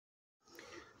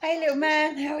Hey little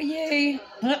man, how are you?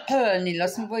 Nearly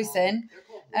lost my voice then.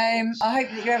 I hope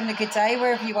that you're having a good day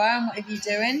wherever you are and whatever you're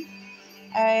doing.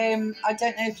 I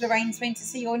don't know if Lorraine's been to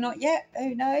see you or not yet.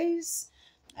 Who knows?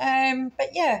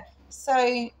 But yeah, so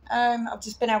I've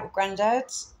just been out with Grandad.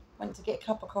 Went to get a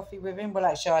cup of coffee with him. Well,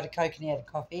 actually, I had a Coke and he had a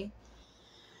coffee.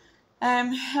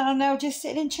 And I'm now just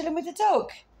sitting and chilling with the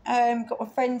dog. Got my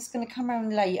friends going to come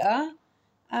around later.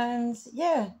 And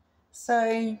yeah,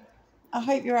 so I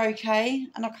hope you're okay.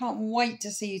 And I can't wait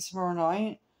to see you tomorrow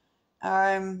night.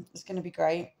 It's going to be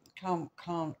great. Can't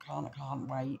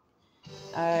wait.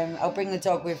 I'll bring the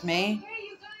dog with me.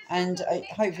 And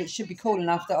hopefully it should be cool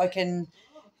enough that I can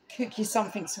cook you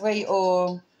something to eat,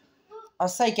 or I'll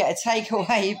say get a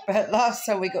takeaway, but last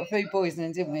time we got food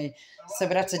poisoning, didn't we? So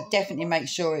we'd have to definitely make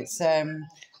sure it's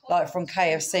like from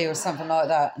KFC or something like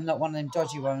that, and not one of them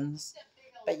dodgy ones.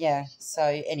 But yeah, so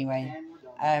anyway,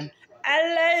 I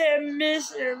love you,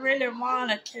 miss you, really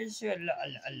want to kiss you,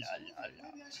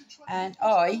 and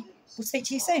I will speak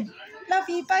to you soon. Love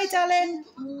you, bye darling.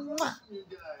 Mwah.